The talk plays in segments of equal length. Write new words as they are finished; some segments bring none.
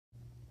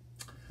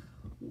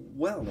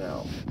Well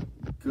now,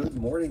 good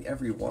morning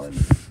everyone.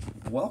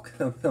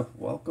 Welcome,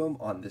 welcome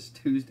on this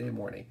Tuesday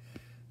morning.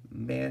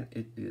 Man,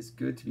 it is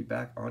good to be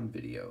back on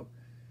video.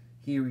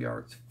 Here we are,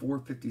 it's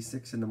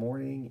 4:56 in the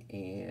morning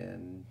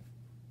and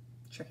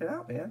check it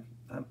out, man.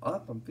 I'm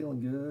up, I'm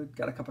feeling good,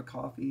 got a cup of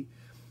coffee,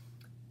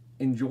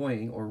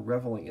 enjoying or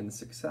reveling in the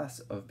success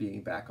of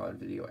being back on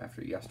video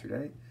after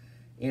yesterday.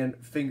 And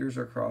fingers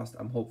are crossed,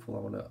 I'm hopeful I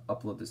want to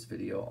upload this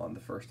video on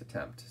the first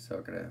attempt. So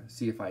I'm gonna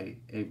see if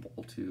I'm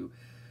able to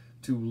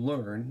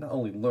learn, not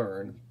only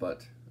learn,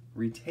 but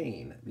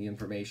retain the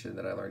information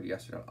that I learned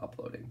yesterday on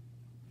uploading.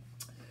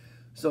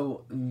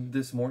 So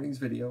this morning's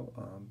video,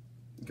 I'm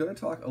going to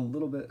talk a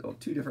little bit, well,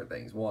 two different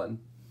things. One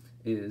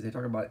is they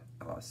talk about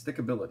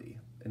stickability.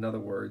 In other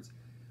words,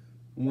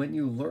 when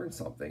you learn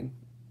something,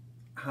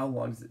 how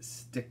long does it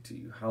stick to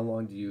you? How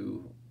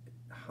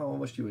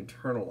much do you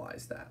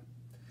internalize that?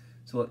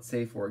 So let's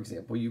say, for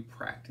example, you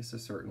practice a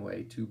certain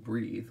way to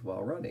breathe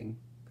while running.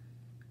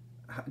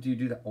 Do you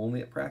do that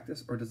only at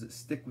practice, or does it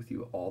stick with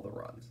you all the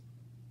runs?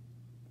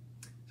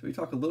 So we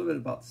talk a little bit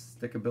about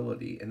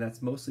stickability, and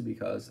that's mostly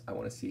because I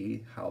want to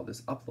see how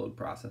this upload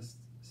process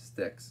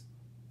sticks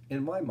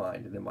in my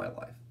mind and in my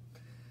life.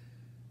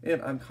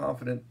 And I'm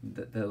confident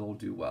that it'll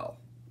do well.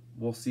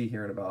 We'll see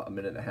here in about a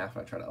minute and a half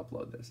when I try to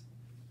upload this.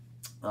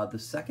 The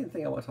second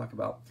thing I want to talk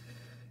about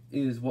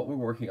is what we're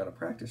working on in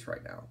practice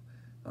right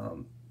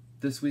now.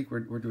 This week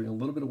we're doing a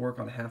little bit of work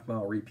on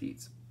half-mile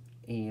repeats.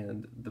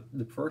 And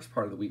the first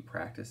part of the week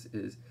practice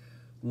is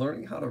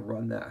learning how to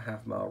run that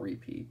half-mile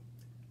repeat,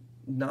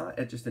 not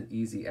at just an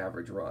easy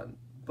average run,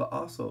 but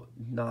also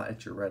not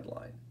at your red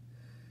line.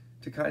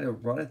 To kind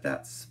of run at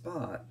that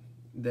spot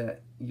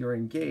that you're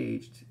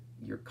engaged,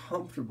 you're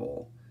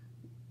comfortable,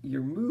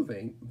 you're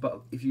moving,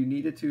 but if you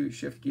needed to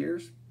shift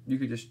gears, you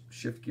could just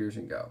shift gears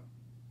and go.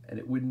 And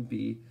it wouldn't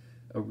be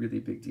a really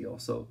big deal.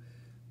 So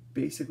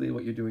basically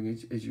what you're doing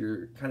is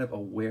you're kind of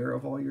aware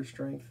of all your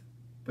strength,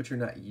 but you're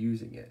not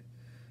using it.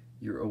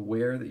 You're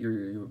aware that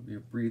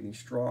you're breathing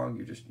strong.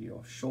 You're just,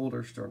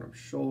 shoulder, sternum,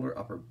 shoulder,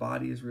 upper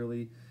body is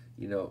really,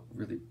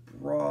 really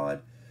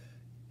broad.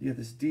 You have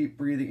this deep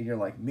breathing and you're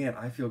like, man,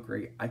 I feel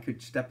great. I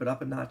could step it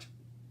up a notch,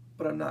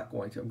 but I'm not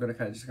going to. I'm going to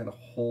kind of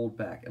hold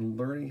back and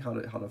learning how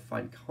to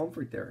find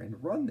comfort there and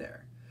run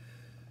there.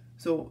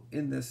 So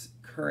in this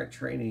current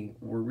training,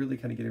 we're really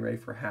kind of getting ready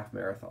for a half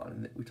marathon.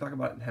 And we talk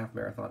about it in half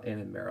marathon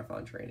and in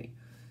marathon training.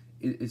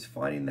 Is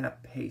finding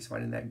that pace,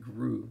 finding that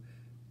groove,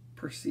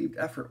 perceived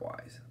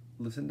effort-wise.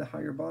 Listen to how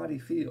your body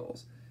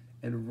feels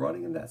and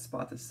running in that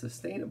spot that's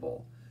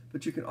sustainable,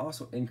 but you can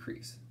also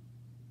increase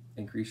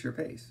your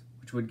pace,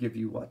 which would give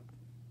you what?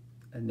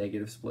 A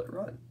negative split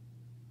run.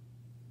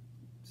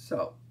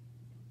 So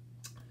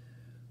I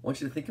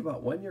want you to think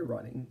about when you're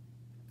running,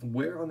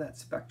 where on that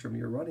spectrum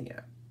you're running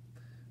at.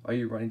 Are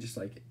you running just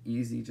like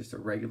easy, just a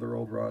regular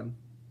old run?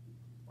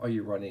 Are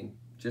you running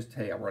just,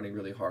 hey, I'm running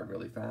really hard,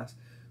 really fast?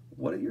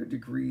 What are your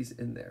degrees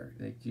in there?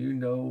 Like, do you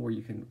know where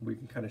we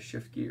can kind of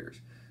shift gears?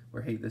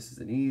 Where, hey, this is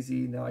an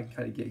easy, now I can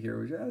kind of get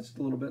here, just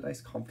a little bit,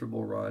 nice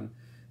comfortable run,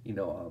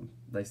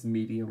 nice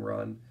medium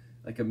run,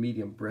 like a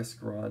medium brisk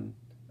run,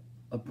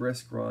 a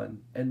brisk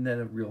run, and then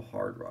a real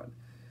hard run.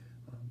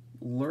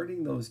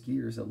 Learning those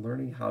gears and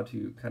learning how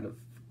to kind of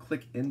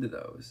click into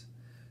those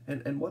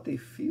and what they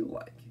feel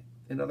like.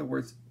 In other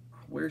words,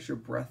 where's your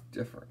breath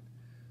different?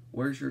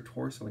 Where's your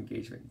torso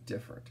engagement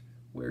different?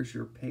 Where's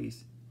your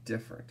pace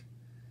different?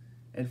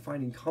 And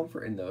finding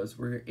comfort in those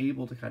where you're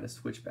able to kind of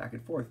switch back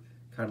and forth,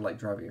 kind of like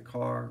driving a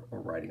car or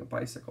riding a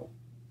bicycle.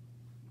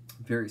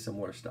 Very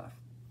similar stuff.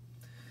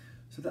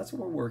 So that's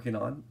what we're working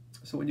on.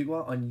 So when you go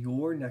out on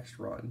your next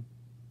run,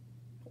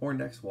 or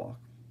next walk,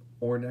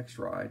 or next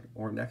ride,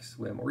 or next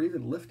swim, or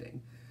even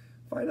lifting,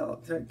 find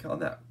out on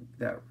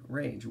that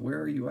range,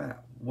 where are you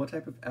at? What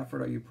type of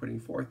effort are you putting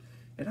forth?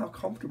 And how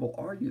comfortable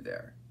are you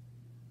there?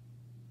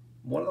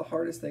 One of the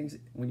hardest things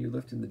when you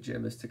lift in the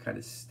gym is to kind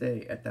of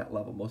stay at that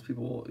level. Most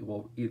people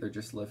will either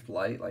just lift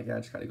light, like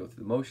just kind of go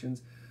through the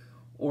motions,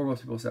 or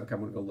most people say, okay, I'm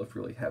going to go lift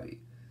really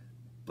heavy.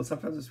 But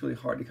sometimes it's really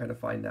hard to kind of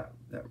find that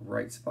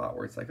right spot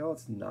where it's like, oh,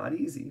 it's not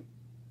easy,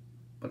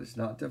 but it's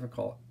not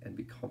difficult, and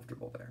be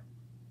comfortable there.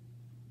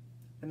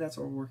 And that's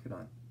what we're working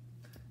on.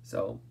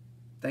 So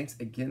thanks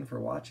again for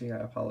watching. I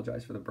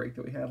apologize for the break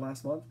that we had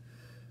last month,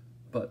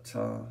 but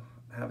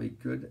have a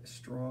good,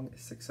 strong,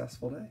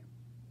 successful day.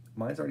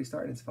 Mine's already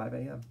started. It's 5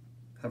 a.m.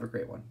 Have a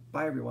great one.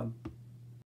 Bye, everyone.